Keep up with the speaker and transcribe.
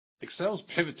Excel's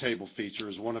pivot table feature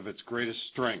is one of its greatest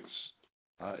strengths.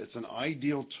 It's an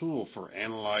ideal tool for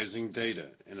analyzing data,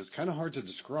 and it's kind of hard to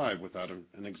describe without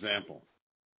an example.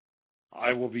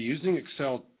 I will be using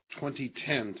Excel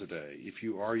 2010 today. If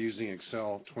you are using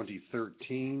Excel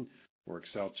 2013 or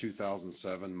Excel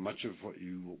 2007, much of what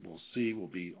you will see will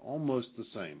be almost the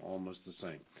same,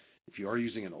 If you are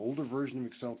using an older version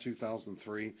of Excel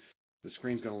 2003, the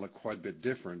screen's going to look quite a bit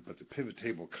different, but the pivot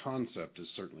table concept is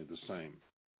certainly the same.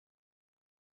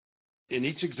 In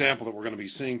each example that we're going to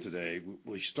be seeing today,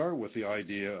 we start with the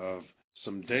idea of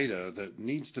some data that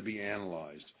needs to be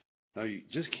analyzed. Now, you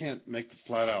just can't make the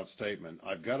flat-out statement,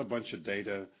 I've got a bunch of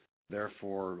data,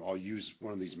 therefore I'll use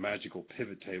one of these magical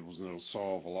pivot tables and it'll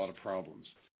solve a lot of problems.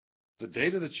 The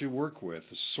data that you work with,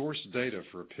 the source data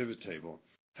for a pivot table,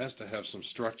 has to have some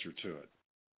structure to it.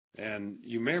 And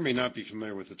you may or may not be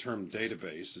familiar with the term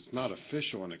database. It's not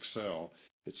official in Excel.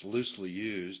 It's loosely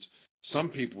used. Some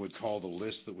people would call the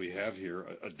list that we have here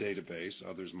a database.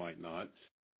 Others might not.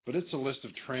 But it's a list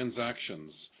of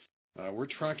transactions. We're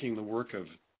tracking the work of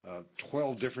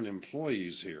 12 different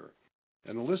employees here.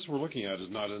 And the list we're looking at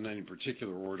is not in any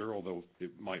particular order, although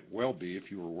it might well be if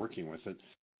you were working with it.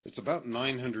 It's about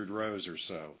 900 rows or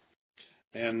so.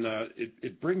 And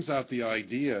it brings out the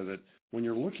idea that when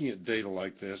you're looking at data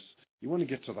like this, you want to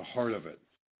get to the heart of it.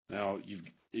 Now,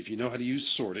 if you know how to use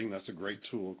sorting, that's a great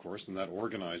tool, of course, and that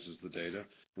organizes the data.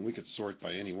 And we could sort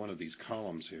by any one of these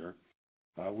columns here.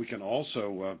 We can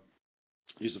also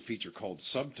use a feature called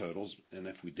subtotals, and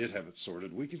if we did have it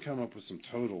sorted, we could come up with some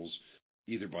totals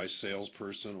either by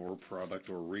salesperson or product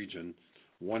or region,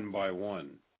 one by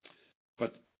one.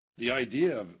 But the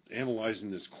idea of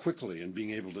analyzing this quickly and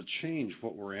being able to change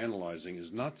what we're analyzing is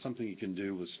not something you can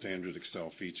do with standard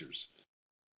Excel features.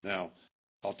 Now,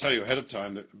 I'll tell you ahead of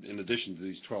time that in addition to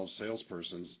these 12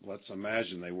 salespersons, let's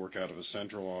imagine they work out of a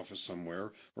central office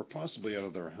somewhere or possibly out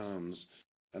of their homes,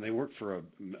 and they work for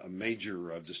a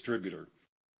major distributor,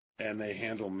 and they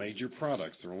handle major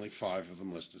products. There are only 5 of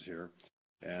them listed here,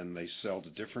 and they sell to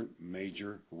different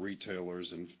major retailers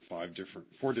in 4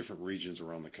 different regions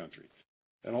around the country.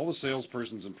 And all the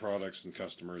salespersons and products and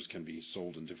customers can be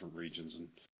sold in different regions,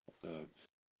 and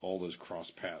all those cross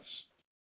paths.